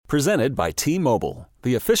Presented by T-Mobile,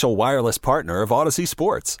 the official wireless partner of Odyssey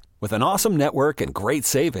Sports. With an awesome network and great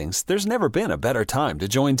savings, there's never been a better time to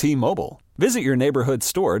join T-Mobile. Visit your neighborhood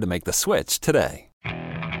store to make the switch today.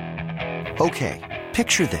 Okay,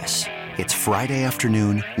 picture this. It's Friday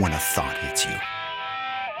afternoon when a thought hits you.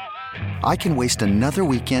 I can waste another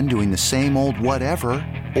weekend doing the same old whatever,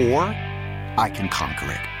 or I can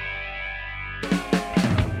conquer it.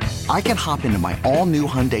 I can hop into my all-new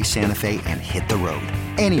Hyundai Santa Fe and hit the road.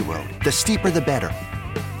 Any road. The steeper, the better.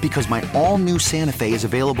 Because my all-new Santa Fe is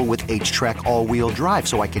available with H-Track all-wheel drive,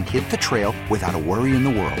 so I can hit the trail without a worry in the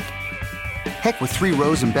world. Heck, with 3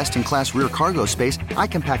 rows and best-in-class rear cargo space, I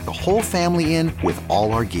can pack the whole family in with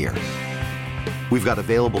all our gear. We've got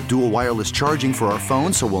available dual wireless charging for our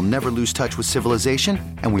phones, so we'll never lose touch with civilization,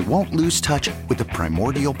 and we won't lose touch with the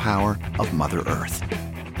primordial power of Mother Earth.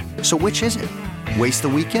 So which is it? Waste the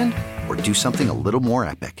weekend or do something a little more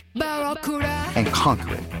epic? And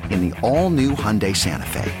conquer it in the all-new Hyundai Santa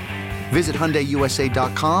Fe. Visit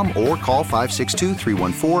HyundaiUSA.com or call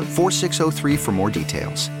 562-314-4603 for more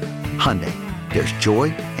details. Hyundai, there's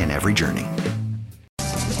joy in every journey.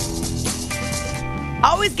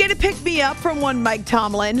 Always get a pick-me-up from one Mike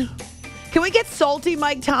Tomlin. Can we get salty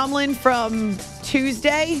Mike Tomlin from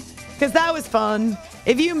Tuesday? Because that was fun.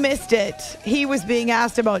 If you missed it, he was being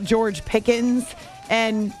asked about George Pickens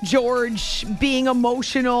and George being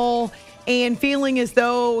emotional and feeling as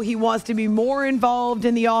though he wants to be more involved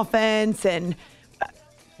in the offense. And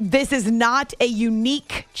this is not a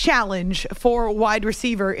unique challenge for a wide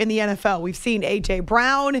receiver in the NFL. We've seen A.J.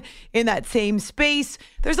 Brown in that same space.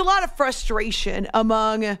 There's a lot of frustration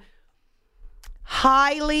among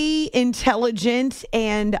highly intelligent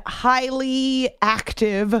and highly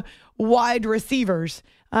active wide receivers.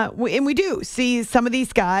 And we do see some of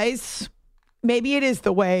these guys, maybe it is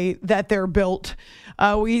the way that they're built.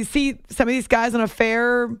 We see some of these guys on a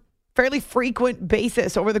fairly frequent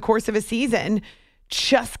basis over the course of a season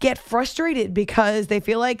just get frustrated because they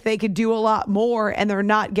feel like they could do a lot more and they're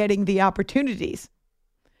not getting the opportunities.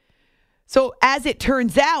 So as it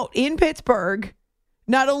turns out in Pittsburgh,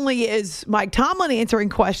 not only is Mike Tomlin answering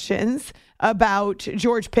questions about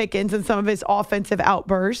George Pickens and some of his offensive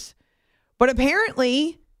outbursts, but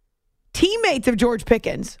apparently teammates of George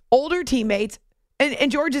Pickens, older teammates,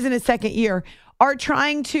 and George is in his second year, are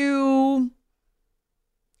trying to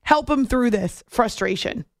help him through this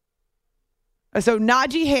frustration. So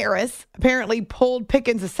Najee Harris apparently pulled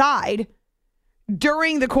Pickens aside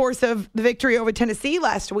during the course of the victory over Tennessee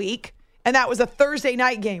last week. And that was a Thursday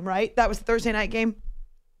night game, right? That was a Thursday night game.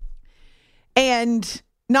 And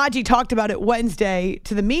Najee talked about it Wednesday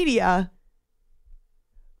to the media.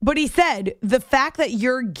 But he said, the fact that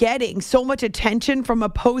you're getting so much attention from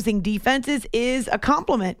opposing defenses is a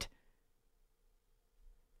compliment.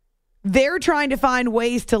 They're trying to find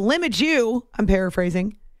ways to limit you. I'm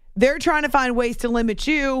paraphrasing. They're trying to find ways to limit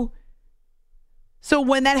you. So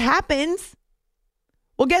when that happens,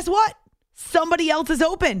 well, guess what? Somebody else is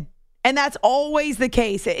open. And that's always the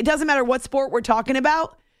case. It doesn't matter what sport we're talking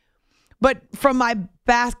about. But from my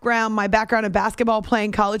background in basketball,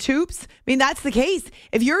 playing college hoops, I mean, that's the case.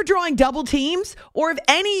 If you're drawing double teams, or if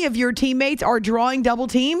any of your teammates are drawing double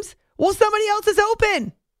teams, well, somebody else is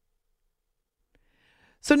open.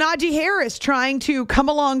 So Najee Harris trying to come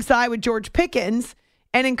alongside with George Pickens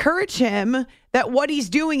and encourage him that what he's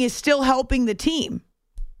doing is still helping the team.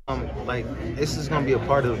 This is going to be a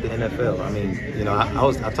part of the NFL. I mean,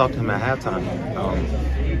 I talked to him at halftime.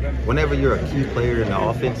 Whenever you're a key player in the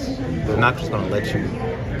offense, they're not just going to let you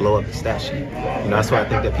blow up the stat sheet. That's why I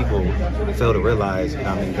think that people fail to realize,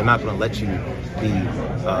 they're not going to let you be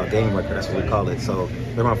a game record. That's what we call it. So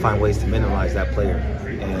they're going to find ways to minimize that player.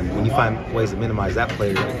 And when you find ways to minimize that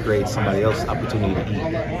player, it creates somebody else's opportunity to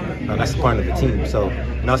eat. That's the part of the team. So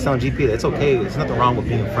I was telling GP that it's okay. There's nothing wrong with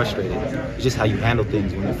being frustrated. It's just how you handle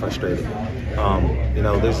things when you're frustrated.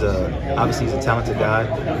 There's obviously he's a talented guy.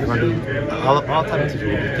 We're going to do all types of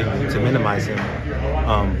things to minimize him.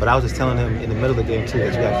 But I was just telling him in the middle of the game too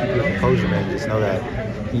that you got to keep your composure, man. Just know that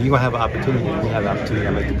you're going to have an opportunity. You have an opportunity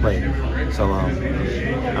to make the play. So,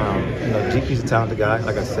 GP's a talented guy.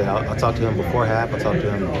 Like I said, I'll talk to him before half. I'll talk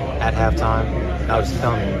to him at halftime. I was just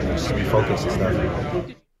telling him just be focused and stuff.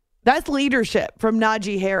 That's leadership from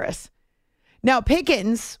Najee Harris. Now,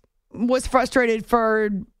 Pickens was frustrated for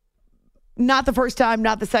not the first time,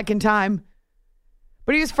 not the second time,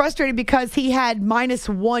 but he was frustrated because he had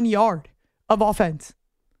 -1 yard of offense.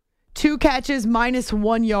 2 catches,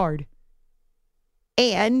 -1 yard.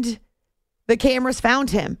 And the cameras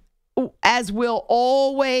found him, as will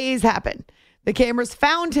always happen. The cameras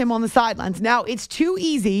found him on the sidelines. Now, it's too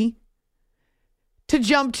easy to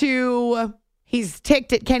jump to He's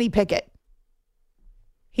ticked at Kenny Pickett.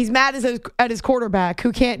 He's mad at his quarterback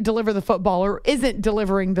who can't deliver the football or isn't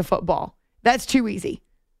delivering the football. That's too easy.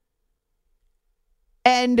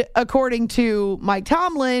 And according to Mike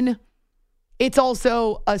Tomlin, it's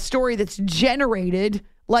also a story that's generated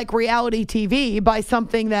like reality TV by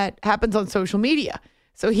something that happens on social media.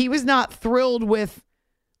 So he was not thrilled with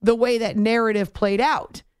the way that narrative played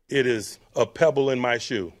out. It is a pebble in my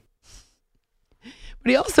shoe. But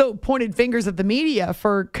he also pointed fingers at the media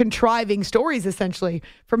for contriving stories, essentially,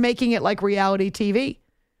 for making it like reality TV.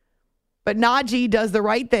 But Najee does the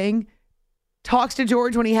right thing, talks to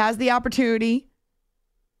George when he has the opportunity,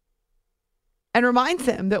 and reminds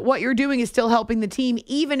him that what you're doing is still helping the team,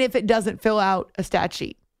 even if it doesn't fill out a stat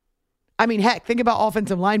sheet. I mean, heck, think about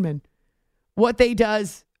offensive linemen. What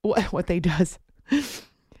that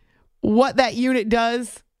unit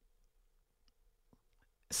does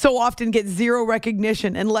so often gets zero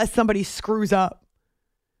recognition unless somebody screws up.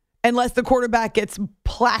 Unless the quarterback gets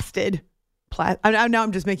blasted. Now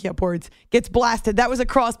I'm just making up words. Gets blasted. That was a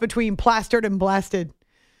cross between plastered and blasted.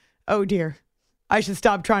 Oh, dear. I should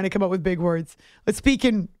stop trying to come up with big words. Let's speak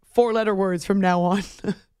in 4-letter words from now on.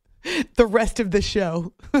 The rest of the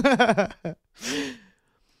show.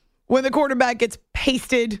 When the quarterback gets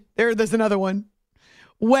pasted, there's another one.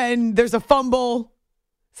 When there's a fumble,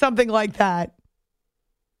 something like that.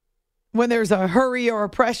 When there's a hurry or a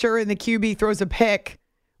pressure and the QB throws a pick,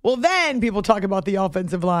 well, then people talk about the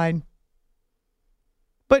offensive line.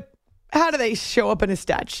 But how do they show up in a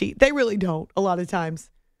stat sheet? They really don't a lot of times.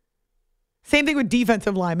 Same thing with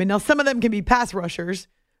defensive linemen. Now, some of them can be pass rushers,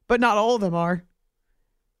 but not all of them are.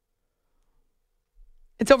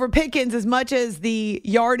 And so for Pickens, as much as the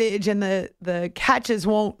yardage and the catches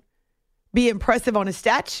won't be impressive on a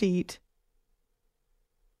stat sheet,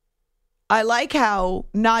 I like how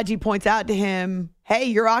Najee points out to him, hey,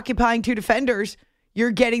 you're occupying 2 defenders.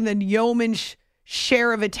 You're getting the yeoman's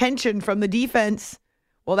share of attention from the defense.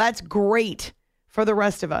 Well, that's great for the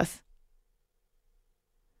rest of us.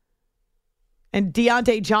 And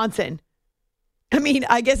Deontay Johnson. I mean,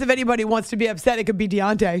 I guess if anybody wants to be upset, it could be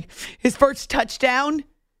Deontay. His first touchdown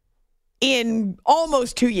in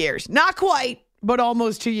almost 2 years. Not quite, but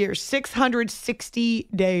almost 2 years. 660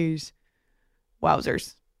 days.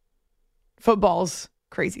 Wowzers. Football's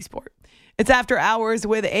crazy sport. It's After Hours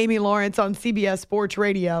with Amy Lawrence on CBS Sports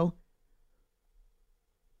Radio.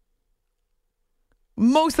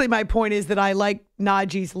 Mostly my point is that I like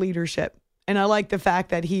Najee's leadership. And I like the fact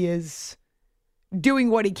that he is doing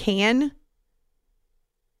what he can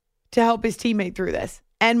to help his teammate through this.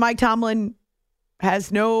 And Mike Tomlin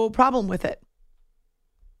has no problem with it.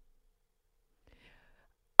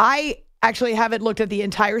 I actually haven't looked at the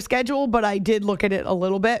entire schedule, but I did look at it a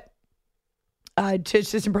little bit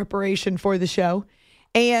just in preparation for the show.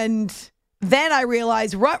 And then I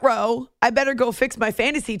realized, ruh-roh, I better go fix my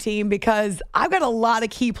fantasy team because I've got a lot of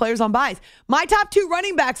key players on buys. My top 2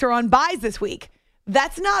 running backs are on buys this week.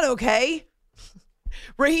 That's not okay.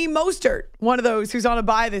 Raheem Mostert, one of those who's on a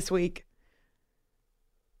bye this week.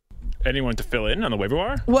 Anyone to fill in on the waiver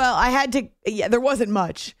wire? Well, I had to. Yeah, there wasn't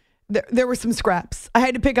much. There were some scraps. I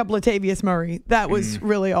had to pick up Latavius Murray. That was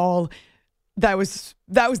really all. That was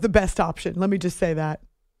the best option. Let me just say that.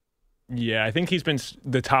 Yeah, I think he's been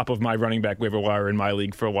the top of my running back waiver wire in my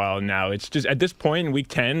league for a while now. It's just at this point in week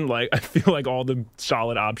 10, like I feel like all the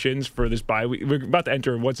solid options for this bye week. We're about to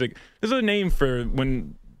enter there's a name for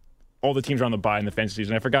when all the teams are on the bye in the fantasy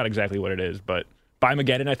season. I forgot exactly what it is, but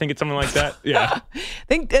Bye-Mageddon, I think it's something like that. Yeah. I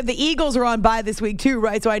think the Eagles are on bye this week too,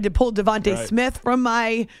 right? So I had to pull Devontae Smith from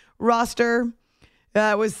my roster.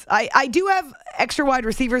 I do have extra wide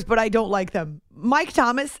receivers, but I don't like them. Mike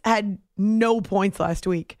Thomas had no points last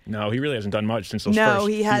week. No, he really hasn't done much since those first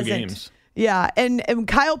few games. Yeah, and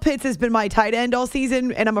Kyle Pitts has been my tight end all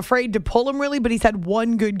season, and I'm afraid to pull him really, but he's had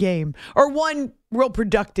one good game or one real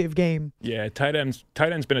productive game. Yeah, tight end's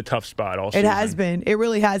been a tough spot all season. It has been. It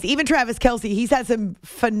really has. Even Travis Kelce, he's had some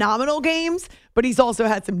phenomenal games, but he's also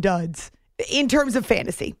had some duds in terms of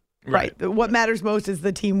fantasy. Right. What matters most is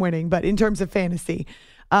the team winning, but in terms of fantasy.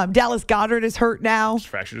 Dallas Goedert is hurt now. He's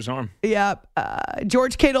fractured his arm. Yeah.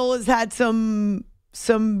 George Kittle has had some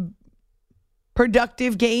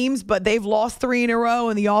productive games, but they've lost 3 in a row,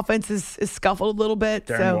 and the offense is scuffled a little bit.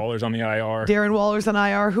 Darren Waller's on the IR. Darren Waller's on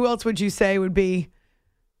IR. Who else would you say would be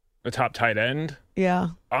the top tight end? Yeah.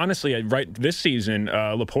 Honestly, right this season,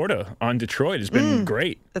 Laporta on Detroit has been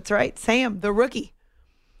great. That's right. Sam, the rookie,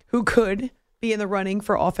 who could be in the running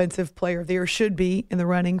for Offensive Player of the Year, should be in the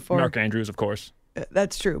running for Mark Andrews, of course.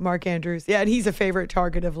 That's true. Mark Andrews. Yeah, and he's a favorite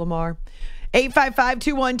target of Lamar.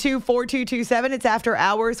 855-212-4227. It's After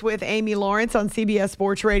Hours with Amy Lawrence on CBS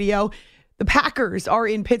Sports Radio. The Packers are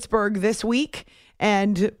in Pittsburgh this week.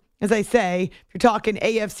 And as I say, if you're talking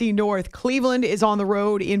AFC North, Cleveland is on the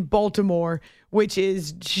road in Baltimore, which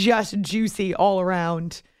is just juicy all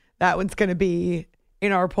around. That one's going to be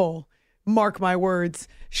in our poll. Mark my words.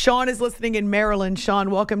 Sean is listening in Maryland. Sean,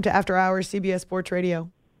 welcome to After Hours, CBS Sports Radio.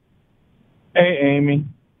 Hey, Amy.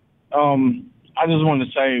 I just wanted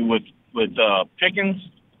to say with Pickens,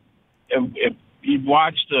 if you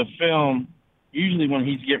watch the film, usually when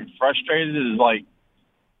he's getting frustrated is like,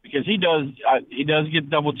 because he does get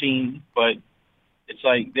double teamed, but it's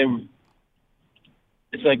like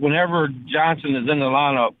whenever Johnson is in the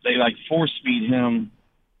lineup, they like force feed him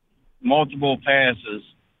multiple passes,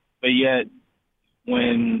 but yet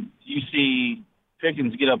when you see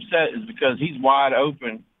Pickens get upset is because he's wide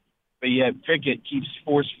open, but yet Pickett keeps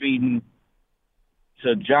force feeding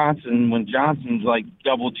to Johnson when Johnson's like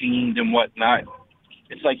double teamed and whatnot.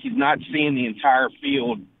 It's like he's not seeing the entire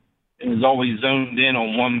field and is always zoned in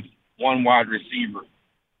on one wide receiver.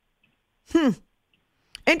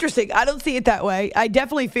 Interesting. I don't see it that way. I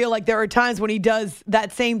definitely feel like there are times when he does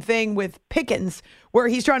that same thing with Pickens, where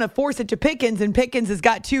he's trying to force it to Pickens, and Pickens has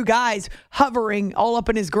got two guys hovering all up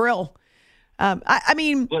in his grill. I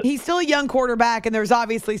mean, he's still a young quarterback, and there's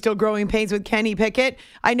obviously still growing pains with Kenny Pickett.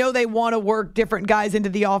 I know they want to work different guys into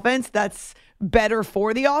the offense. That's better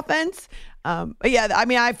for the offense. But yeah, I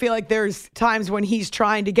mean, I feel like there's times when he's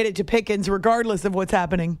trying to get it to Pickens regardless of what's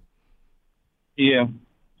happening. Yeah.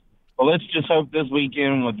 Well, let's just hope this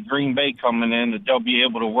weekend with Green Bay coming in that they'll be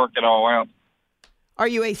able to work it all out. Are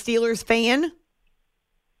you a Steelers fan?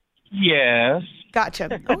 Yes.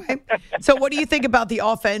 Gotcha. Okay. So what do you think about the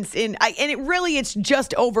offense? It's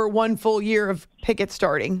just over one full year of Pickett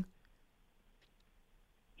starting.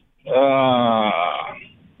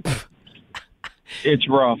 It's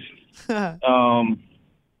rough. I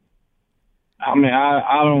mean,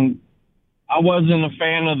 I wasn't a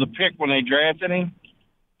fan of the pick when they drafted him.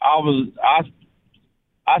 I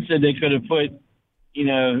said they could have put,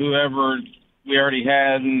 whoever we already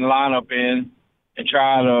had in the lineup in and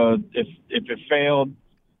try to, if it failed,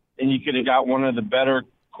 then you could have got one of the better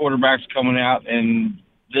quarterbacks coming out in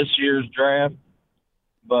this year's draft.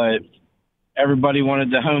 But everybody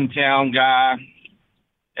wanted the hometown guy,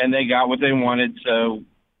 and they got what they wanted. So,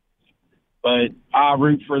 but I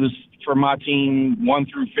root for my team 1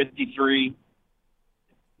 through 53,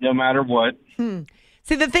 no matter what.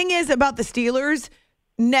 See, the thing is about the Steelers,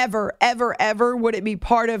 never, ever, ever would it be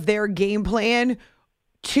part of their game plan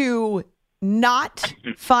to not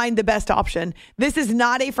find the best option. This is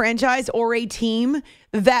not a franchise or a team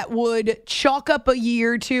that would chalk up a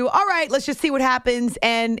year to, all right, let's just see what happens,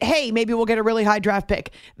 and hey, maybe we'll get a really high draft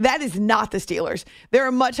pick. That is not the Steelers. There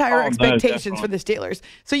are much higher expectations for the Steelers.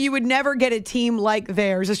 So you would never get a team like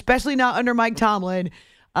theirs, especially not under Mike Tomlin.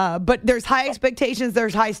 But there's high expectations,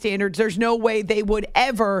 there's high standards. There's no way they would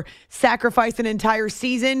ever sacrifice an entire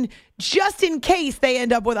season just in case they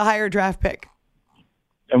end up with a higher draft pick.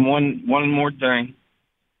 And one more thing.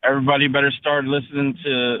 Everybody better start listening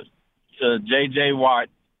to J.J. Watt.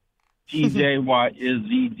 T.J. Watt is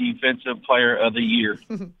the defensive player of the year.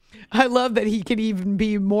 I love that he can even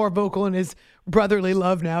be more vocal in his brotherly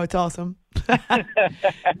love now. It's awesome.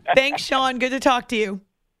 Thanks, Sean. Good to talk to you.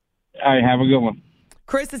 All right, have a good one.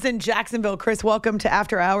 Chris is in Jacksonville. Chris, welcome to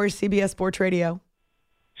After Hours, CBS Sports Radio.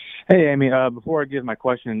 Hey, Amy, before I give my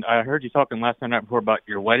question, I heard you talking last night before about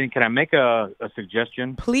your wedding. Can I make a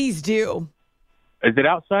suggestion? Please do. Is it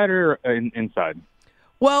outside or inside?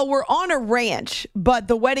 Well, we're on a ranch, but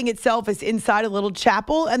the wedding itself is inside a little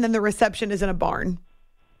chapel, and then the reception is in a barn.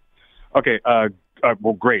 Okay,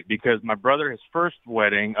 well, great, because my brother, his first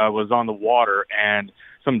wedding was on the water, and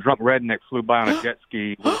some drunk redneck flew by on a jet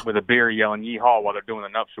ski with a beer yelling "Yeehaw" while they're doing the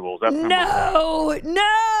nuptials. That's no,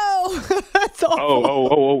 that's awful.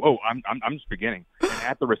 Oh! I'm just beginning. And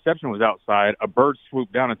at the reception was outside. A bird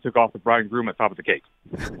swooped down and took off the bride and groom at the top of the cake.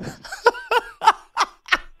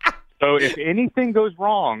 So if anything goes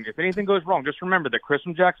wrong, just remember that Chris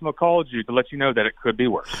from Jacksonville called you to let you know that it could be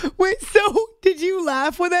worse. Wait, so did you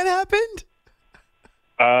laugh when that happened?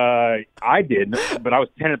 I did, but I was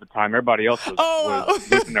 10 at the time. Everybody else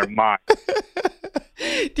was losing their mind.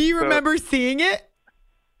 Do you remember seeing it?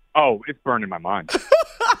 Oh, it's burned in my mind.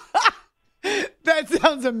 That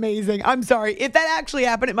sounds amazing. I'm sorry. If that actually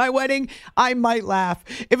happened at my wedding, I might laugh.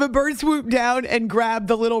 If a bird swooped down and grabbed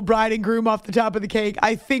the little bride and groom off the top of the cake,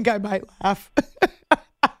 I think I might laugh.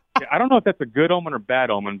 I don't know if that's a good omen or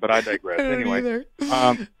bad omen, but I digress. Anyway,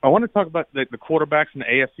 I want to talk about the quarterbacks in the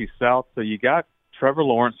AFC South. So you got Trevor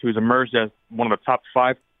Lawrence, who's emerged as one of the top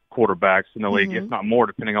 5 quarterbacks in the league, if not more,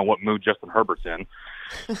 depending on what mood Justin Herbert's in.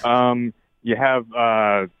 You have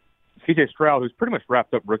C.J. Stroud, who's pretty much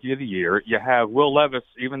wrapped up Rookie of the Year. You have Will Levis,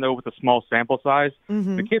 even though with a small sample size,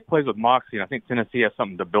 the kid plays with moxie, and I think Tennessee has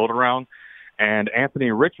something to build around. And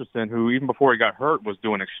Anthony Richardson, who even before he got hurt was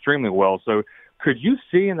doing extremely well. So could you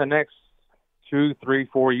see in the next 2, 3,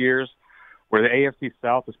 4 years where the AFC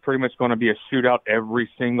South is pretty much going to be a shootout every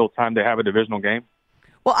single time they have a divisional game?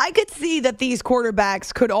 Well, I could see that these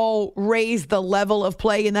quarterbacks could all raise the level of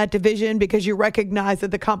play in that division because you recognize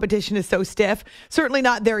that the competition is so stiff. Certainly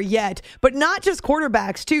not there yet, but not just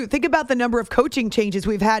quarterbacks, too. Think about the number of coaching changes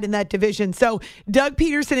we've had in that division. So Doug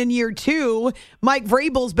Peterson in year 2, Mike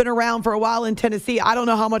Vrabel's been around for a while in Tennessee. I don't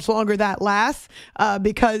know how much longer that lasts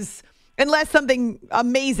because unless something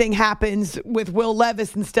amazing happens with Will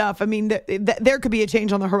Levis and stuff, I mean, there could be a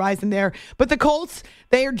change on the horizon there. But the Colts,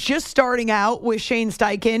 they are just starting out with Shane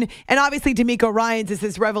Steichen, and obviously DeMeco Ryans is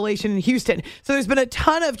his revelation in Houston. So there's been a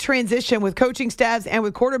ton of transition with coaching staffs and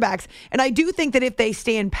with quarterbacks. And I do think that if they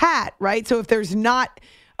stand pat, right, so if there's not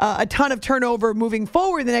a ton of turnover moving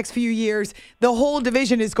forward the next few years, the whole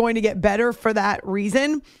division is going to get better for that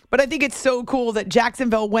reason. But I think it's so cool that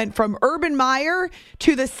Jacksonville went from Urban Meyer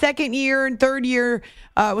to the second year and third year,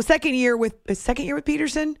 second year with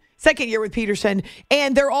Peterson. Second year with Peterson,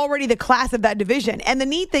 and they're already the class of that division. And the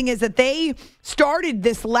neat thing is that they started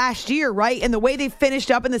this last year, right? And the way they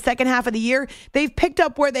finished up in the second half of the year, they've picked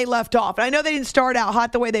up where they left off. And I know they didn't start out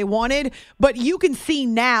hot the way they wanted, but you can see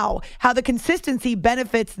now how the consistency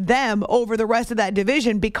benefits them over the rest of that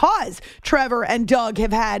division because Trevor and Doug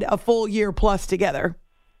have had a full year plus together.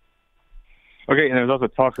 Okay, and there's also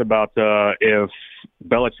talks about if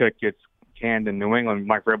Belichick gets canned in New England,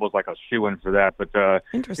 Mike Vrabel's like a shoo-in for that. But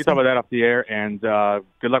you talk about that off the air, and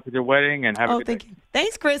good luck with your wedding, and have a good thank day. you.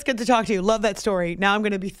 Thanks, Chris. Good to talk to you. Love that story. Now I'm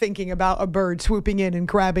going to be thinking about a bird swooping in and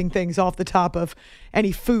grabbing things off the top of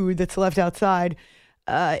any food that's left outside.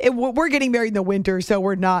 We're getting married in the winter, so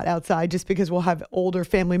we're not outside just because we'll have older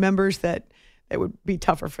family members that it would be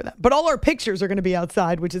tougher for them. But all our pictures are going to be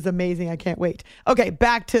outside, which is amazing. I can't wait. Okay,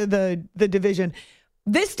 back to the division.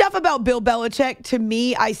 This stuff about Bill Belichick, to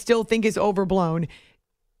me, I still think is overblown.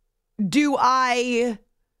 Do I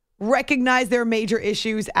recognize there are major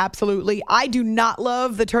issues? Absolutely. I do not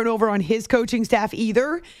love the turnover on his coaching staff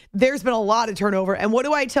either. There's been a lot of turnover. And what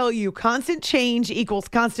do I tell you? Constant change equals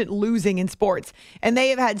constant losing in sports. And they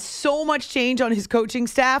have had so much change on his coaching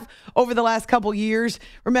staff over the last couple years.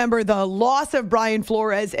 Remember the loss of Brian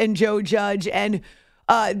Flores and Joe Judge and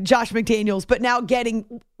Josh McDaniels, but now getting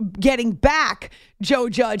back Joe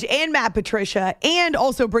Judge and Matt Patricia and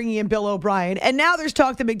also bringing in Bill O'Brien. And now there's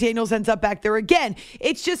talk that McDaniels ends up back there again.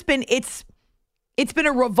 It's just been, it's been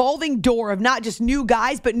a revolving door of not just new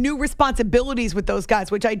guys, but new responsibilities with those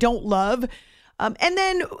guys, which I don't love. And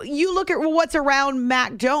then you look at what's around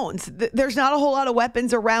Mac Jones. There's not a whole lot of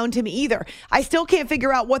weapons around him either. I still can't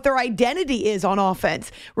figure out what their identity is on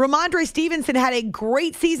offense. Ramondre Stevenson had a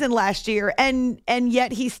great season last year, and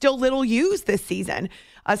yet he's still little used this season.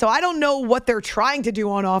 So I don't know what they're trying to do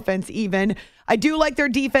on offense even. I do like their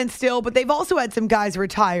defense still, but they've also had some guys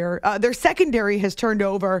retire. Their secondary has turned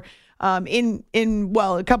over in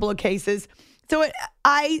a couple of cases. So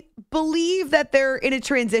I believe that they're in a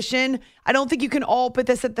transition. I don't think you can all put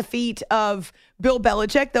this at the feet of Bill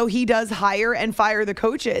Belichick, though he does hire and fire the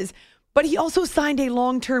coaches. But he also signed a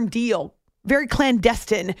long-term deal, very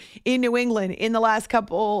clandestine, in New England in the last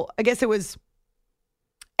couple, I guess it was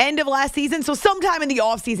end of last season. So sometime in the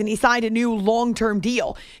offseason, he signed a new long-term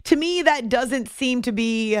deal. To me, that doesn't seem to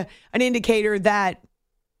be an indicator that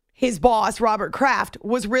his boss, Robert Kraft,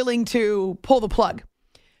 was willing to pull the plug.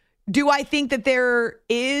 Do I think that there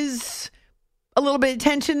is a little bit of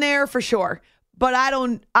tension there? For sure. But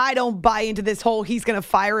I don't buy into this whole he's going to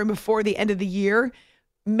fire him before the end of the year.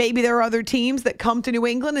 Maybe there are other teams that come to New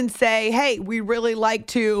England and say, hey, we really like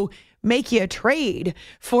to make you a trade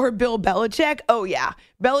for Bill Belichick. Oh, yeah.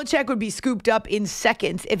 Belichick would be scooped up in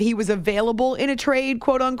seconds if he was available in a trade,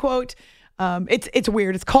 quote unquote. It's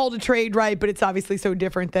weird. It's called a trade, right? But it's obviously so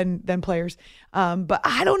different than players. But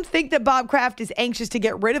I don't think that Bob Kraft is anxious to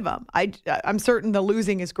get rid of him. I'm certain the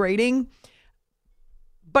losing is grating.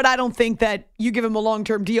 But I don't think that you give him a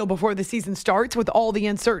long-term deal before the season starts with all the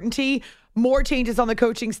uncertainty. More changes on the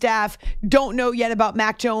coaching staff. Don't know yet about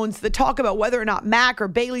Mac Jones. The talk about whether or not Mac or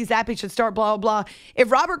Bailey Zappi should start, blah, blah, blah.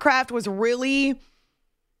 If Robert Kraft was really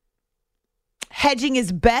hedging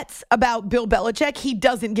his bets about Bill Belichick, he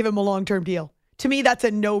doesn't give him a long-term deal. To me, that's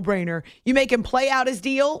a no-brainer. You make him play out his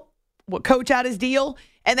deal, coach out his deal,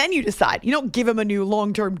 and then you decide. You don't give him a new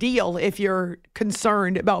long-term deal if you're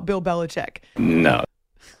concerned about Bill Belichick. No.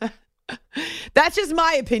 That's just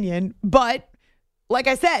my opinion, but like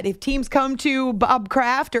I said, if teams come to Bob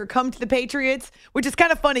Kraft or come to the Patriots, which is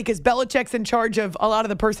kind of funny because Belichick's in charge of a lot of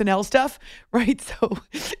the personnel stuff, right? So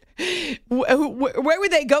where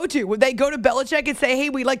would they go to? Would they go to Belichick and say, hey,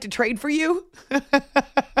 we'd like to trade for you?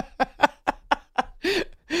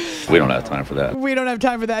 We don't have time for that. We don't have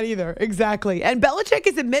time for that either. Exactly. And Belichick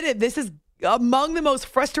has admitted this is among the most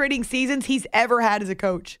frustrating seasons he's ever had as a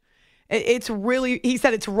coach. It's really, he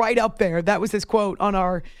said it's right up there. That was his quote on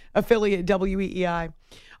our affiliate WEEI.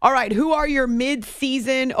 All right, who are your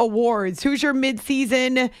mid-season awards? Who's your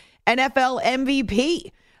mid-season NFL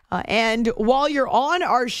MVP? And while you're on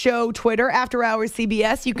our show, Twitter, After Hours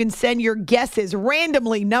CBS, you can send your guesses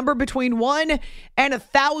randomly, number between 1 and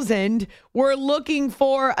 1,000. We're looking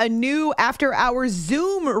for a new After Hours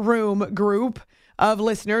Zoom room group of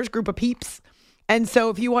listeners, group of peeps. And so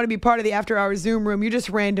if you want to be part of the After Hours Zoom room, you're just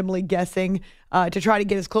randomly guessing to try to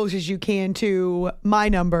get as close as you can to my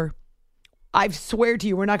number. I swear to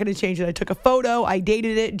you, we're not going to change it. I took a photo. I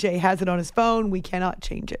dated it. Jay has it on his phone. We cannot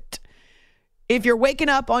change it. If you're waking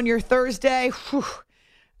up on your Thursday, whew,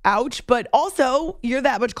 ouch. But also, you're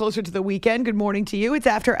that much closer to the weekend. Good morning to you. It's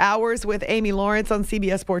After Hours with Amy Lawrence on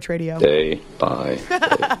CBS Sports Radio. Day by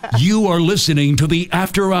day. You are listening to the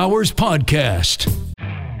After Hours podcast.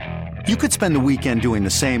 You could spend the weekend doing the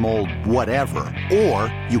same old whatever,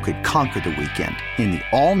 or you could conquer the weekend in the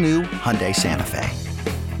all-new Hyundai Santa Fe.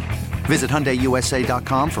 Visit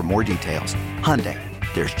HyundaiUSA.com for more details. Hyundai,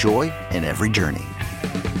 there's joy in every journey.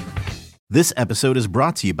 This episode is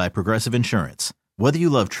brought to you by Progressive Insurance. Whether you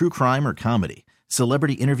love true crime or comedy,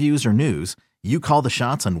 celebrity interviews or news, you call the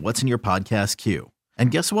shots on what's in your podcast queue. And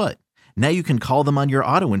guess what? Now you can call them on your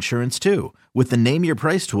auto insurance too with the Name Your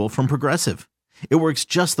Price tool from Progressive. It works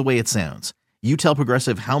just the way it sounds. You tell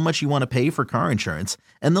Progressive how much you want to pay for car insurance,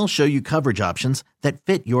 and they'll show you coverage options that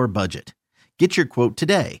fit your budget. Get your quote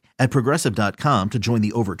today at Progressive.com to join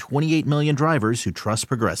the over 28 million drivers who trust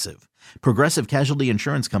Progressive. Progressive Casualty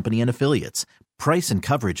Insurance Company and Affiliates. Price and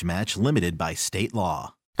coverage match limited by state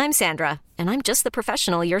law. I'm Sandra, and I'm just the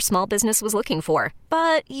professional your small business was looking for.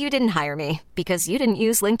 But you didn't hire me because you didn't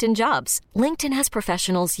use LinkedIn Jobs. LinkedIn has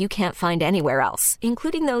professionals you can't find anywhere else,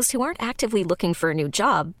 including those who aren't actively looking for a new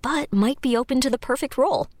job, but might be open to the perfect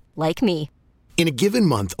role, like me. In a given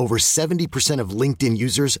month, over 70% of LinkedIn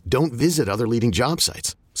users don't visit other leading job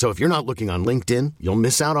sites. So if you're not looking on LinkedIn, you'll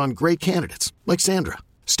miss out on great candidates like Sandra.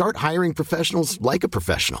 Start hiring professionals like a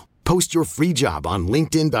professional. Post your free job on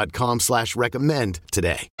linkedin.com/recommend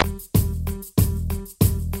today.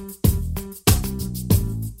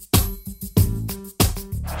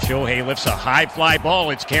 Shohei lifts a high fly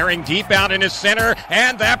ball. It's carrying deep out in his center,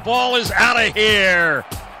 and that ball is out of here.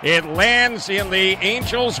 It lands in the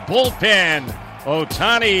Angels bullpen.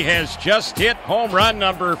 Ohtani has just hit home run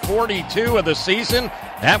number 42 of the season.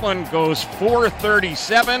 That one goes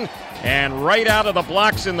 437. And right out of the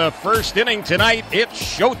blocks in the first inning tonight, it's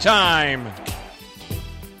showtime.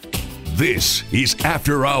 This is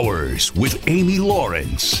After Hours with Amy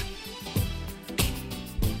Lawrence.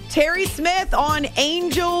 Terry Smith on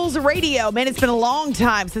Angels Radio. Man, it's been a long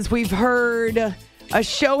time since we've heard a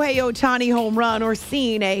Shohei Ohtani home run or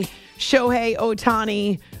seen a Shohei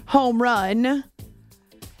Ohtani home run.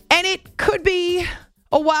 And it could be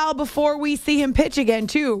a while before we see him pitch again,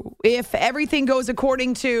 too, if everything goes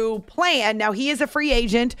according to plan. Now, he is a free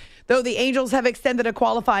agent, though the Angels have extended a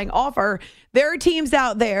qualifying offer. There are teams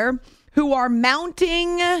out there who are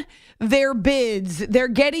mounting their bids. They're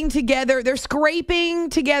getting together. They're scraping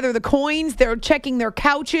together the coins. They're checking their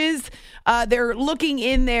couches. They're looking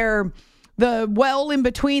in the well in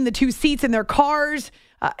between the two seats in their cars.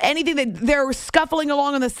 Anything that they're scuffling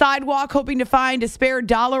along on the sidewalk, hoping to find a spare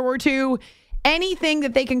dollar or two. Anything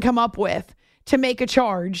that they can come up with to make a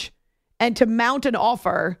charge and to mount an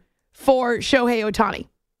offer for Shohei Ohtani.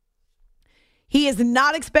 He is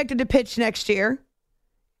not expected to pitch next year,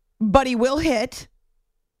 but he will hit.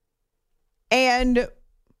 And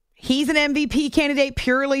he's an MVP candidate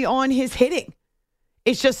purely on his hitting.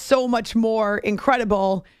 It's just so much more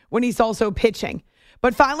incredible when he's also pitching.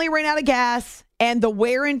 But finally ran out of gas, and the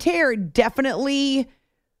wear and tear definitely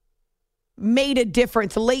made a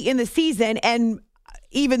difference late in the season. And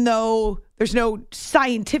even though there's no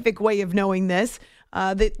scientific way of knowing this,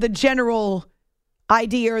 the general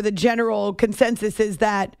idea or the general consensus is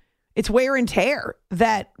that it's wear and tear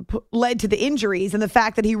that led to the injuries and the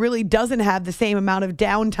fact that he really doesn't have the same amount of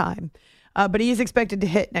downtime. But he is expected to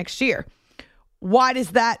hit next year. Why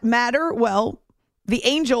does that matter? Well, the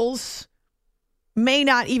Angels may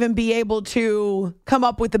not even be able to come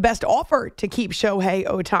up with the best offer to keep Shohei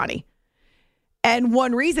Ohtani. And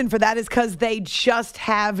one reason for that is because they just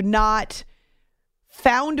have not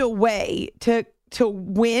found a way to to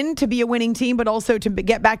win, to be a winning team, but also to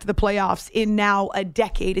get back to the playoffs in now a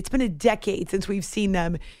decade. It's been a decade since we've seen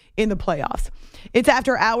them in the playoffs. It's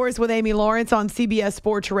After Hours with Amy Lawrence on CBS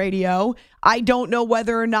Sports Radio. I don't know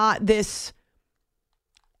whether or not this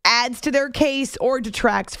adds to their case or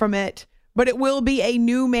detracts from it, but it will be a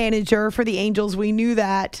new manager for the Angels. We knew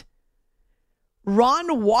that.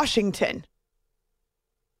 Ron Washington.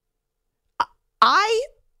 I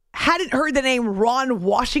hadn't heard the name Ron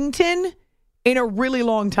Washington in a really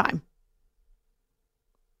long time.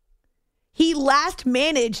 He last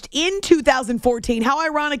managed in 2014. How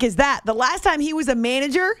ironic is that? The last time he was a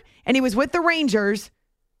manager and he was with the Rangers,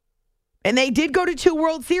 and they did go to 2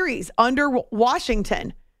 World Series under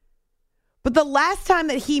Washington. But the last time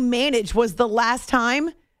that he managed was the last time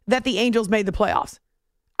that the Angels made the playoffs.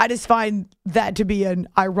 I just find that to be an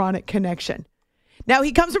ironic connection. Now,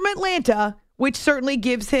 he comes from Atlanta, which certainly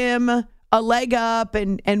gives him a leg up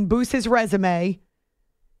and boosts his resume.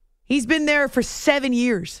 He's been there for 7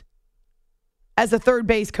 years as a third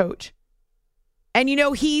base coach. And, you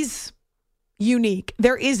know, he's unique.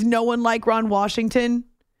 There is no one like Ron Washington.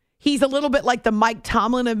 He's a little bit like the Mike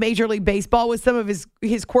Tomlin of Major League Baseball with some of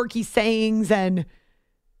his quirky sayings, and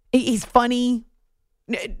he's funny.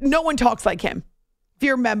 No one talks like him. If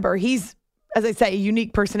you remember, he's, as I say, a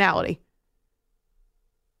unique personality.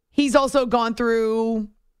 He's also gone through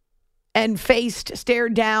and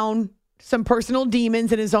stared down some personal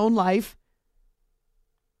demons in his own life.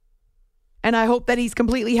 And I hope that he's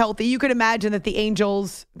completely healthy. You could imagine that the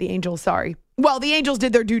Angels did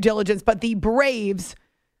their due diligence, but the Braves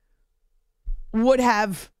would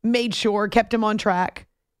have made sure, kept him on track.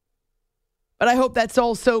 But I hope that's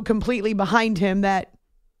all so completely behind him that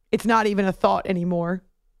it's not even a thought anymore.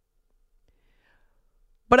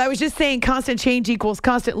 But I was just saying constant change equals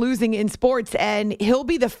constant losing in sports, and he'll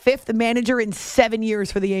be the 5th manager in 7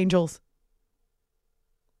 years for the Angels.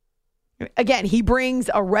 Again, he brings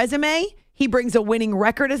a resume. He brings a winning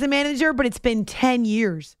record as a manager, but it's been 10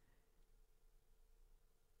 years.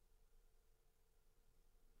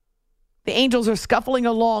 The Angels are scuffling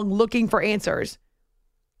along looking for answers.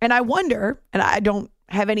 And I wonder, and I don't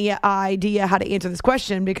have any idea how to answer this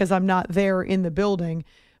question because I'm not there in the building,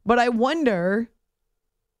 but I wonder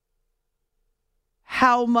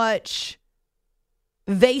how much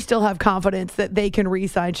they still have confidence that they can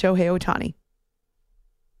re-sign Shohei Ohtani.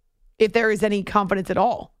 If there is any confidence at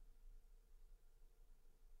all.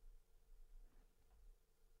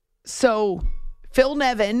 So, Phil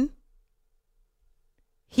Nevin,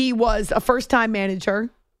 he was a first-time manager.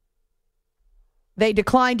 They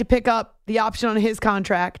declined to pick up the option on his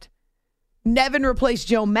contract. Nevin replaced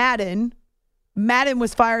Joe Madden. Madden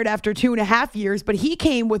was fired after 2.5 years, but he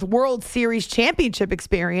came with World Series championship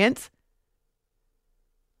experience.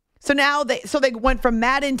 So now they went from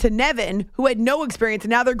Madden to Nevin, who had no experience,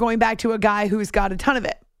 and now they're going back to a guy who's got a ton of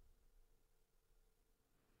it.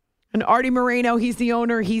 And Artie Moreno, he's the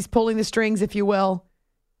owner. He's pulling the strings, if you will.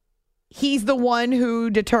 He's the one who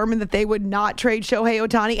determined that they would not trade Shohei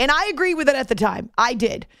Ohtani. And I agree with it at the time. I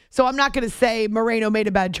did. So I'm not going to say Moreno made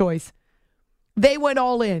a bad choice. They went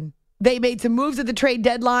all in. They made some moves at the trade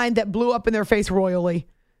deadline that blew up in their face royally.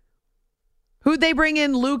 Who'd they bring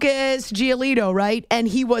in? Lucas Giolito, right? And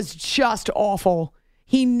he was just awful.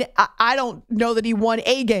 I don't know that he won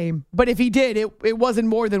a game, but if he did, it wasn't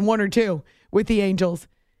more than 1 or 2 with the Angels.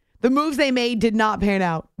 The moves they made did not pan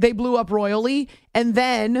out. They blew up royally, and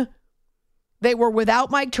then they were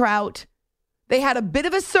without Mike Trout. They had a bit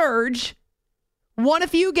of a surge, won a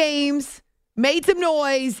few games, made some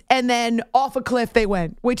noise, and then off a cliff they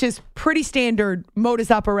went, which is pretty standard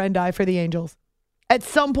modus operandi for the Angels. At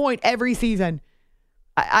some point every season,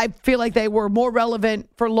 I feel like they were more relevant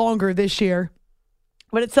for longer this year.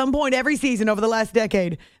 But at some point every season over the last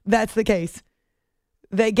decade, that's the case.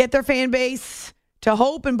 They get their fan base to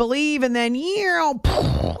hope and believe, and then,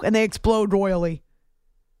 and they explode royally.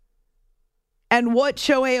 And what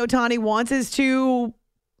Shohei Ohtani wants is to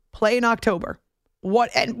play in October.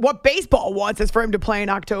 What baseball wants is for him to play in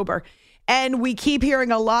October. And we keep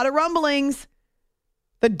hearing a lot of rumblings.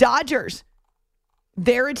 The Dodgers,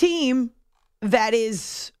 they're a team that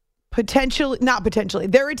is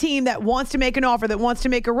they're a team that wants to make an offer, that wants to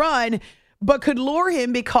make a run, but could lure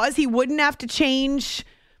him because he wouldn't have to change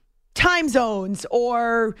time zones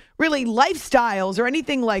or really lifestyles or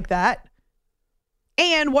anything like that.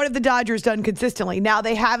 And what have the Dodgers done consistently? Now,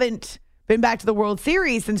 they haven't been back to the World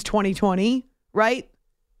Series since 2020, right?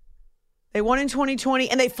 They won in 2020,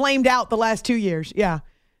 and they flamed out the last 2 years. Yeah.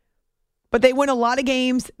 But they win a lot of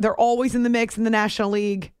games. They're always in the mix in the National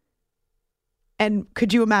League. And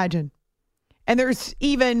could you imagine? And there's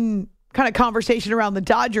even kind of conversation around the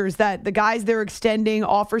Dodgers that the guys they're extending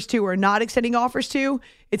offers to or not extending offers to,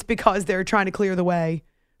 it's because they're trying to clear the way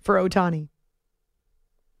for Ohtani.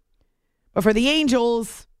 But for the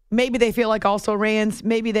Angels, maybe they feel like also Rans.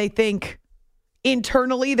 Maybe they think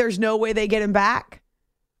internally there's no way they get him back.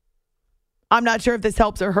 I'm not sure if this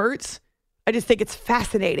helps or hurts. I just think it's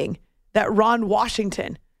fascinating that Ron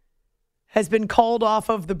Washington has been called off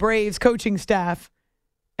of the Braves coaching staff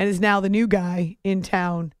and is now the new guy in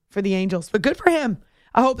town for the Angels. But good for him.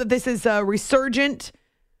 I hope that this is a resurgent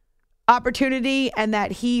opportunity and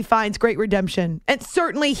that he finds great redemption. And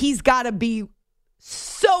certainly he's got to be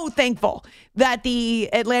so thankful that the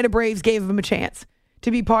Atlanta Braves gave him a chance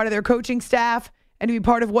to be part of their coaching staff and to be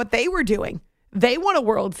part of what they were doing. They won a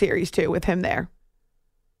World Series too with him there.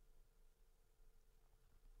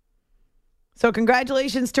 So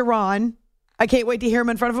congratulations to Ron. I can't wait to hear him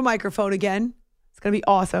in front of a microphone again. It's going to be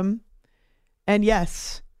awesome. And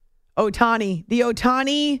yes, Ohtani, the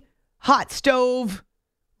Ohtani hot stove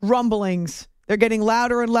rumblings. They're getting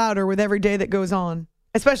louder and louder with every day that goes on,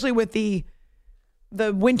 especially with the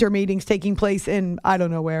winter meetings taking place in, I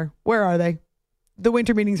don't know where. Where are they? The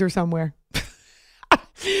winter meetings are somewhere.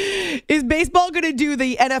 Is baseball going to do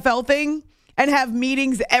the NFL thing and have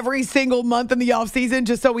meetings every single month in the offseason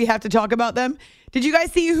just so we have to talk about them? Did you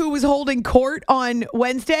guys see who was holding court on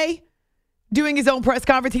Wednesday? Doing his own press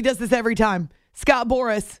conference. He does this every time. Scott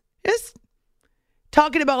Boras. Just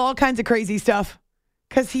talking about all kinds of crazy stuff.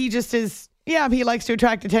 Because he just is, he likes to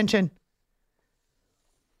attract attention.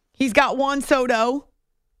 He's got Juan Soto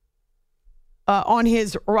on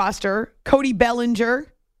his roster. Cody Bellinger.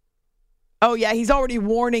 Oh, yeah, he's already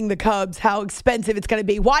warning the Cubs how expensive it's going to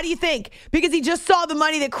be. Why do you think? Because he just saw the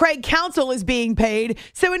money that Craig Counsell is being paid.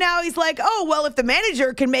 So now he's like, oh, well, if the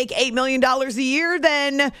manager can make $8 million a year,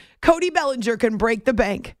 then Cody Bellinger can break the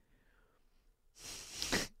bank.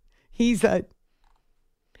 He's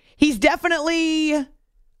definitely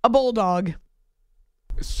a bulldog.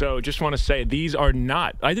 So just want to say, these are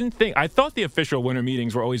not, I thought the official winter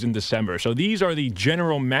meetings were always in December. So these are the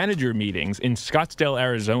general manager meetings in Scottsdale,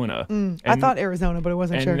 Arizona. I thought Arizona, but I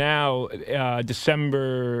wasn't sure. And now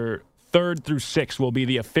December 3rd through 6th will be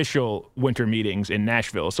the official winter meetings in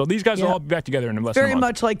Nashville. So these guys will all be back together in less than a month. Very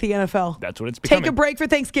much like the NFL. That's what it's becoming. Take a break for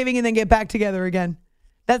Thanksgiving and then get back together again.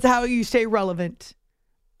 That's how you stay relevant.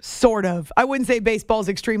 Sort of. I wouldn't say baseball's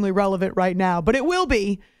extremely relevant right now, but it will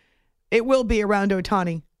be. It will be around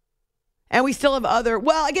Ohtani. And we still have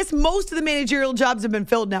I guess most of the managerial jobs have been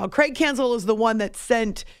filled now. Craig Counsell is the one that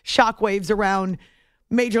sent shockwaves around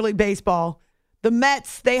Major League Baseball. The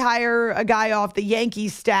Mets, they hire a guy off the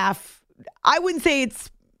Yankees staff. I wouldn't say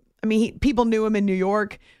people knew him in New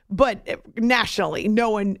York, but nationally, no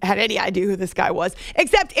one had any idea who this guy was.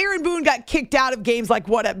 Except Aaron Boone got kicked out of games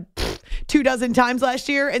 24 times last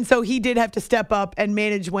year. And so he did have to step up and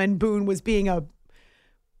manage when Boone was being a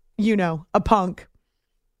punk.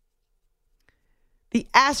 The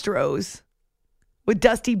Astros with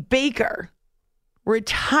Dusty Baker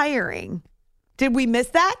retiring. Did we miss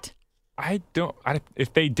that?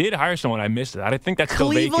 If they did hire someone, I missed it. I think that's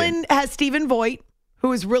still vacant. Cleveland has Stephen Vogt,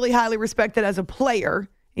 who is really highly respected as a player.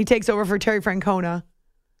 He takes over for Terry Francona.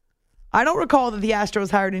 I don't recall that the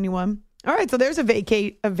Astros hired anyone. All right, so there's a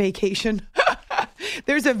vacation.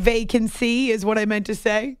 There's a vacancy is what I meant to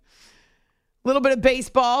say. A little bit of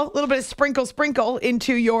baseball, a little bit of sprinkle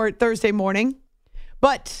into your Thursday morning.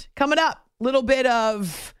 But coming up, a little bit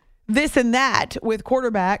of this and that with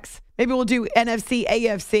quarterbacks. Maybe we'll do NFC,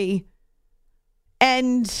 AFC.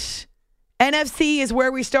 And NFC is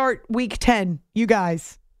where we start week 10. You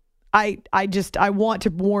guys, I want to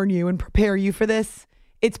warn you and prepare you for this.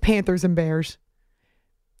 It's Panthers and Bears.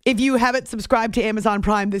 If you haven't subscribed to Amazon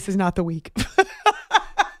Prime, this is not the week.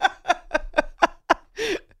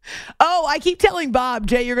 Oh, I keep telling Bob,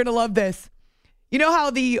 Jay, you're going to love this. You know how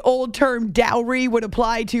the old term dowry would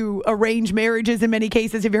apply to arranged marriages in many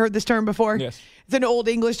cases? Have you heard this term before? Yes. It's an old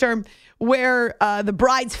English term where the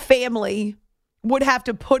bride's family would have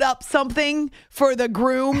to put up something for the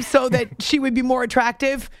groom so that she would be more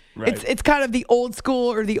attractive. Right. It's kind of the old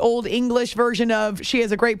school or the old English version of she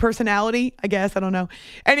has a great personality, I guess. I don't know.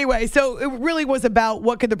 Anyway, so it really was about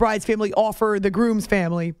what could the bride's family offer the groom's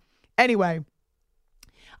family. Anyway,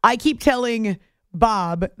 I keep telling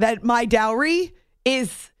Bob that my dowry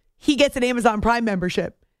is he gets an Amazon Prime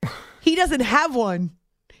membership. He doesn't have one.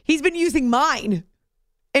 He's been using mine.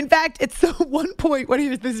 In fact, it's so one point,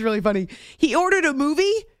 this is really funny. He ordered a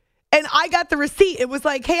movie and I got the receipt. It was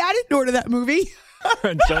like, hey, I didn't order that movie.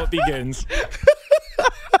 And so it begins.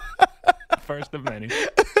 First of many.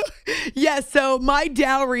 Yes, so my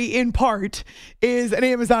dowry in part is an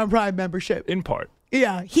Amazon Prime membership. In part.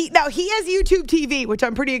 Yeah. He has YouTube TV, which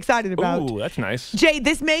I'm pretty excited about. Ooh, that's nice. Jay,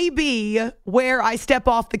 this may be where I step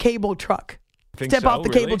off the cable truck. Step off the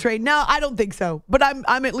cable train. No, I don't think so. But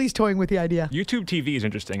I'm at least toying with the idea. YouTube TV is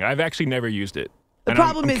interesting. I've actually never used it. The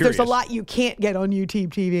problem is there's a lot you can't get on YouTube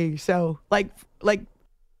TV. So like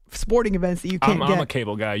sporting events that you can't get. I'm a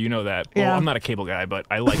cable guy. You know that. Well, I'm not a cable guy, but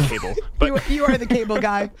I like cable. But you are the cable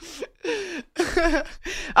guy.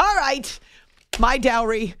 All right. My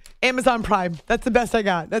dowry, Amazon Prime. That's the best I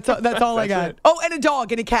got. That's all I got. Oh, and a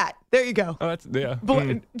dog and a cat. There you go. Oh, that's, yeah.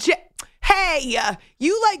 Hey,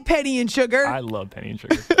 you like Penny and Sugar. I love Penny and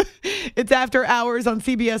Sugar. It's After Hours on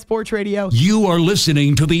CBS Sports Radio. You are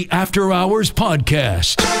listening to the After Hours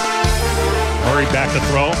podcast. Murray back to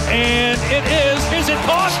throw, and it is it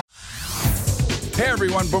caught? Hey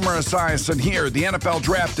everyone, Boomer Esiason here. The NFL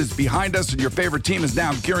Draft is behind us and your favorite team is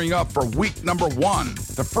now gearing up for week number 1.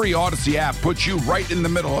 The free Odyssey app puts you right in the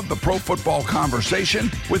middle of the pro football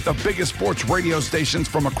conversation with the biggest sports radio stations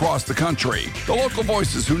from across the country. The local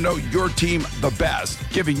voices who know your team the best,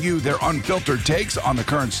 giving you their unfiltered takes on the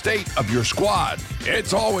current state of your squad.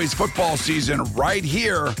 It's always football season right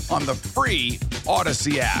here on the free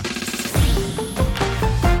Odyssey app.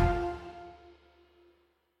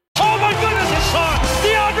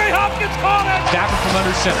 Hopkins caught it! Stafford from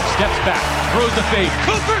under center, steps back, throws the fade.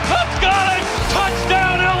 Cooper Kupp's got it!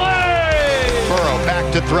 Touchdown, L.A.! Burrow back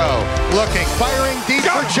to throw, looking, firing deep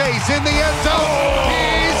for Chase in the end zone.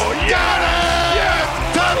 He's got it! Yes!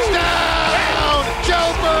 Touchdown!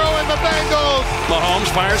 Joe Burrow and the Bengals.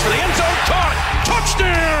 Mahomes fires for the end zone, caught!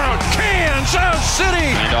 Touchdown! Kansas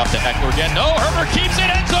City! Hand off to Eckler again. No, Herbert keeps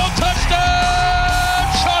it, end zone, touchdown!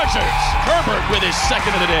 Chargers! Herbert with his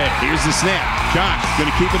second of the day. Here's the snap. Josh going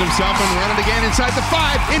to keep it himself and run it again inside the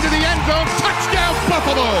 5, into the end zone. Touchdown,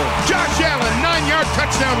 Buffalo! Josh Allen, 9-yard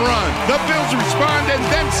touchdown run. The Bills respond and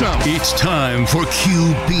then some. It's time for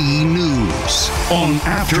QB News on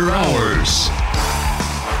After Hours.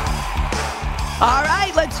 All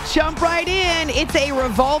right, let's jump right in. It's a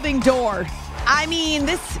revolving door. I mean,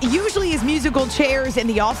 this usually is musical chairs in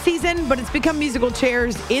the offseason, but it's become musical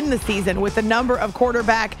chairs in the season with the number of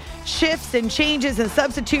quarterback shifts and changes and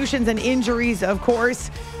substitutions and injuries, of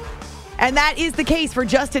course. And that is the case for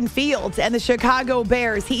Justin Fields and the Chicago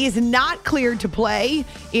Bears. He is not cleared to play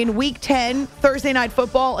in Week 10, Thursday Night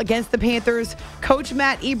Football against the Panthers. Coach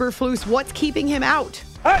Matt Eberflus, what's keeping him out?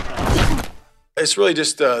 It's really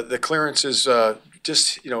just the clearance is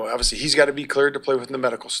obviously he's got to be cleared to play with the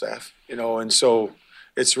medical staff, and so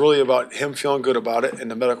it's really about him feeling good about it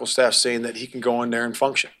and the medical staff saying that he can go in there and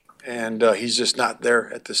function. And he's just not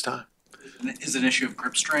there at this time. Is it an issue of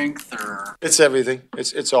grip strength or? It's everything.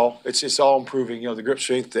 It's all improving. The grip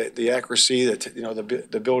strength, the accuracy, the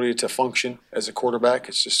ability to function as a quarterback.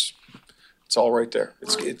 It's all right there.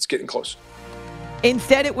 It's getting close.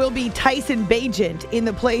 Instead, it will be Tyson Bagent in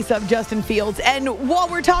the place of Justin Fields. And while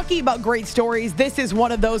we're talking about great stories, this is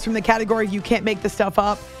one of those from the category you can't make the stuff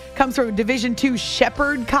up. Comes from Division II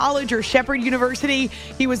Shepherd College or Shepherd University.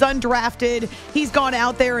 He was undrafted. He's gone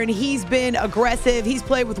out there and he's been aggressive. He's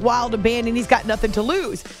played with wild abandon. He's got nothing to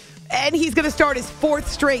lose. And he's going to start his 4th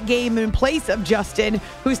straight game in place of Justin,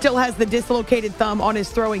 who still has the dislocated thumb on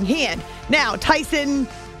his throwing hand. Now, Tyson,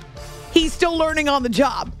 he's still learning on the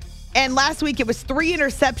job. And last week it was 3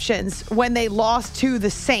 interceptions when they lost to the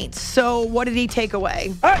Saints. So what did he take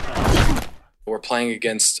away? We're playing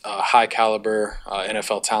against high caliber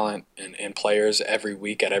NFL talent and players every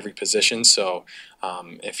week at every position. So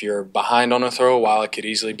if you're behind on a throw, while it could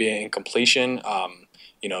easily be an incompletion,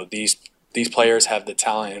 these players have the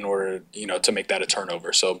talent in order, to make that a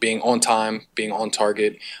turnover. So being on time, being on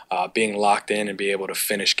target, being locked in, and be able to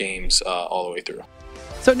finish games all the way through.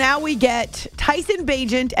 So now we get Tyson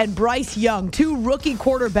Bagent and Bryce Young, 2 rookie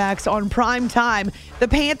quarterbacks on prime time. The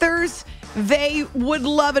Panthers, they would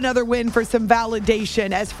love another win for some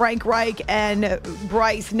validation as Frank Reich and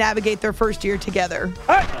Bryce navigate their first year together.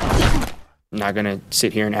 I'm not going to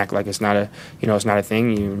sit here and act like it's not a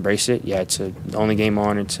thing. You embrace it. Yeah, it's the only game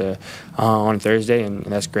on. It's on Thursday, and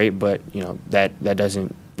that's great. But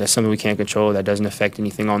that's something we can't control. That doesn't affect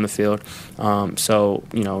anything on the field.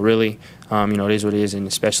 Really, it is what it is, and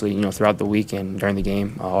especially throughout the week and during the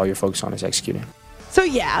game, all you're focused on is executing. So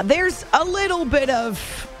yeah, there's a little bit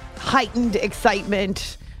of heightened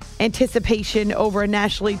excitement, anticipation over a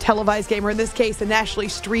nationally televised game, or in this case, a nationally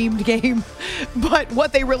streamed game. But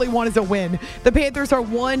what they really want is a win. The Panthers are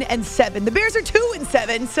 1-7. The Bears are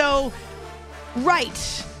 2-7. So,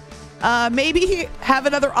 right. Maybe have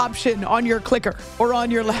another option on your clicker or on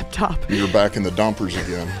your laptop. You're back in the dumpers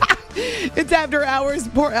again. It's After Hours.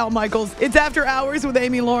 Poor Al Michaels. It's After Hours with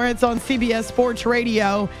Amy Lawrence on CBS Sports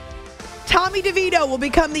Radio. Tommy DeVito will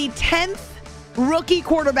become the 10th rookie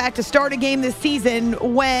quarterback to start a game this season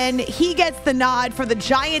when he gets the nod for the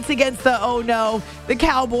Giants against the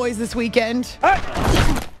Cowboys this weekend.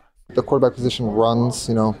 The quarterback position runs,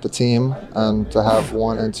 the team, and to have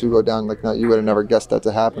 1 and 2 go down like that, you would have never guessed that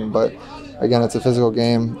to happen. But again, it's a physical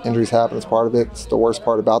game. Injuries happen. It's part of it. It's the worst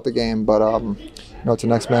part about the game. But it's a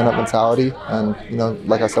next man up mentality, and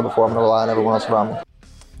like I said before, I'm going to rely on everyone else around me.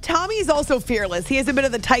 Tommy's also fearless. He has a bit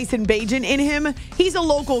of the Tyson Bagent in him. He's a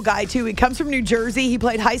local guy, too. He comes from New Jersey. He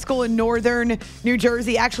played high school in northern New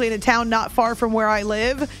Jersey, actually in a town not far from where I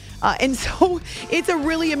live. And so it's a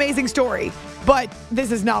really amazing story. But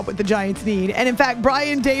this is not what the Giants need. And in fact,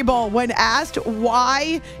 Brian Daboll, when asked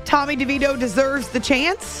why Tommy DeVito deserves the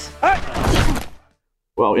chance.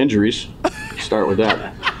 Well, injuries. Start with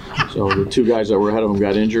that. So the 2 guys that were ahead of him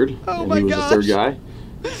got injured. And he was the 3rd guy.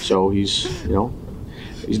 So he's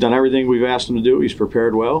done everything we've asked him to do. He's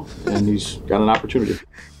prepared well, and he's got an opportunity.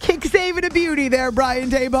 Kick saving a beauty there,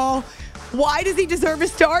 Brian Daboll. Why does he deserve a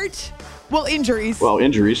start? Well, injuries.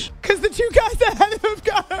 Because the 2 guys ahead of him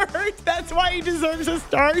got hurt. That's why he deserves a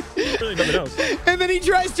start. Really nothing else. And then he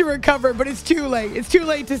tries to recover, but it's too late. It's too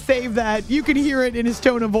late to save that. You can hear it in his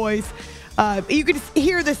tone of voice. You can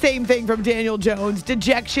hear the same thing from Daniel Jones.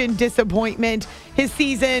 Dejection, disappointment. His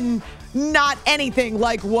season, not anything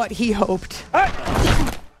like what he hoped.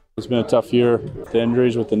 It's been a tough year. The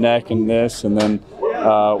injuries with the neck and this, and then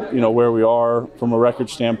where we are from a record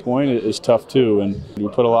standpoint is tough too. And we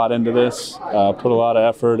put a lot into this, put a lot of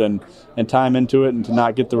effort and time into it, and to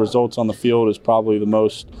not get the results on the field is probably the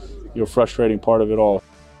most frustrating part of it all.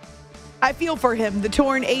 I feel for him, the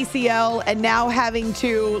torn ACL, and now having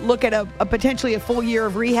to look at a potentially a full year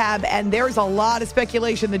of rehab. And there's a lot of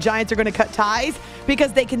speculation the Giants are going to cut ties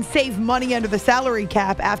because they can save money under the salary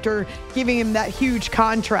cap after giving him that huge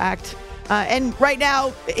contract. And right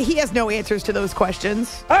now, he has no answers to those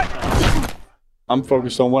questions. I'm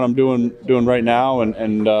focused on what I'm doing right now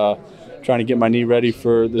and trying to get my knee ready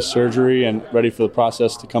for this surgery and ready for the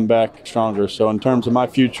process to come back stronger. So in terms of my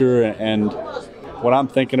future and what I'm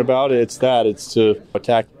thinking about, it's to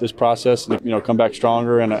attack this process and come back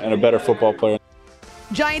stronger and a better football player.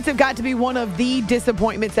 Giants have got to be one of the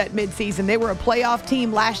disappointments at midseason. They were a playoff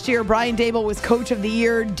team last year. Brian Daboll was coach of the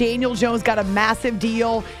year. Daniel Jones got a massive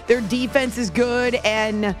deal. Their defense is good,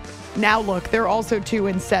 and now look, they're also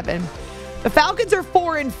 2-7. The Falcons are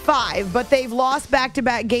 4-5, but they've lost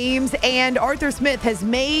back-to-back games, and Arthur Smith has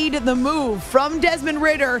made the move from Desmond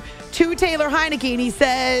Ridder to Taylor Heineke, and he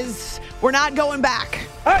says, we're not going back.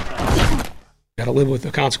 Got to live with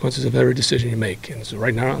the consequences of every decision you make. And so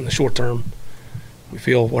right now, in the short term, we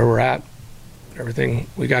feel where we're at, everything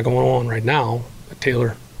we got going on right now, that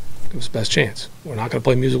Taylor gives us the best chance. We're not going to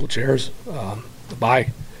play musical chairs. The bye,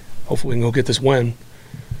 hopefully we can go get this win.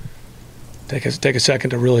 Take a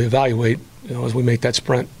second to really evaluate, as we make that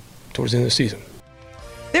sprint towards the end of the season.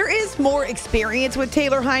 There is more experience with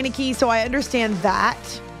Taylor Heineke, so I understand that.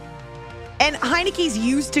 And Heineke's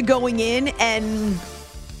used to going in and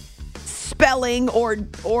spelling or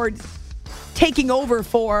taking over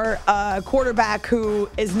for a quarterback who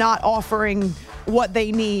is not offering what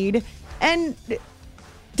they need. And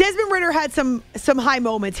Desmond Ridder had some high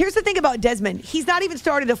moments. Here's the thing about Desmond. He's not even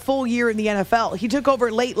started a full year in the NFL. He took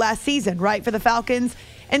over late last season, right, for the Falcons.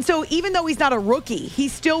 And so even though he's not a rookie,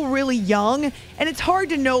 he's still really young. And it's hard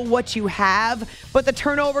to know what you have, but the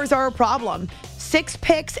turnovers are a problem. 6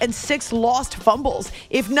 picks and 6 lost fumbles.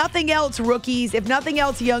 If nothing else, rookies, if nothing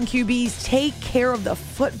else, young QBs, take care of the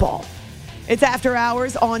football. It's After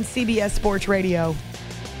Hours on CBS Sports Radio.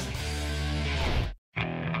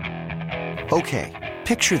 Okay,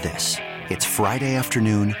 picture this. It's Friday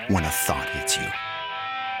afternoon when a thought hits you.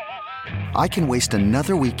 I can waste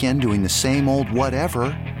another weekend doing the same old whatever,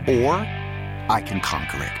 or I can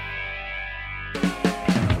conquer it.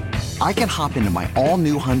 I can hop into my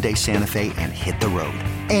all-new Hyundai Santa Fe and hit the road.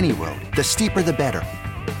 Any road. The steeper, the better.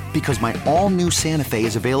 Because my all-new Santa Fe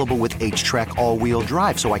is available with H-Track all-wheel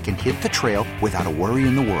drive, so I can hit the trail without a worry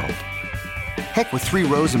in the world. Heck, with 3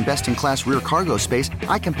 rows and best-in-class rear cargo space,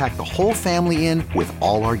 I can pack the whole family in with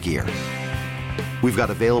all our gear. We've got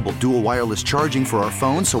available dual wireless charging for our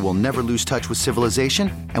phones, so we'll never lose touch with civilization,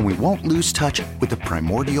 and we won't lose touch with the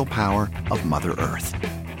primordial power of Mother Earth.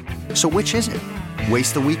 So which is it?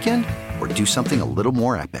 Waste the weekend or do something a little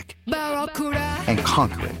more epic? And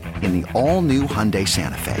conquer it in the all-new Hyundai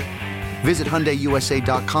Santa Fe. Visit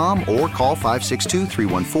HyundaiUSA.com or call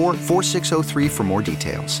 562-314-4603 for more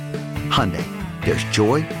details. Hyundai, there's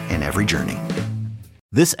joy in every journey.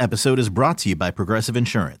 This episode is brought to you by Progressive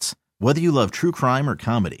Insurance. Whether you love true crime or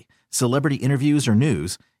comedy, celebrity interviews or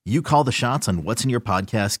news, you call the shots on what's in your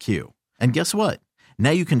podcast queue. And guess what?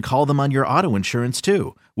 Now you can call them on your auto insurance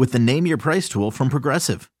too with the Name Your Price tool from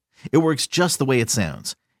Progressive. It works just the way it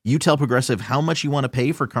sounds. You tell Progressive how much you want to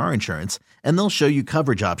pay for car insurance, and they'll show you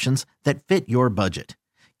coverage options that fit your budget.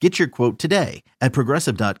 Get your quote today at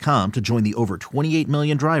Progressive.com to join the over 28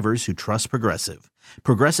 million drivers who trust Progressive.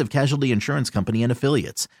 Progressive Casualty Insurance Company and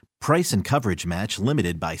Affiliates. Price and coverage match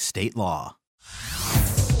limited by state law.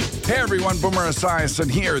 Hey everyone, Boomer Esiason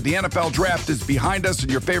here. The NFL Draft is behind us and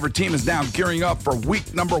your favorite team is now gearing up for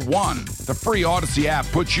week number 1. The free Odyssey app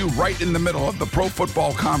puts you right in the middle of the pro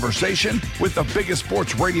football conversation with the biggest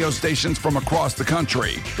sports radio stations from across the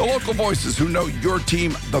country. The local voices who know your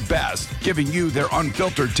team the best, giving you their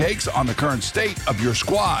unfiltered takes on the current state of your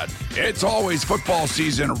squad. It's always football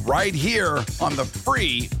season right here on the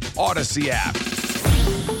free Odyssey app.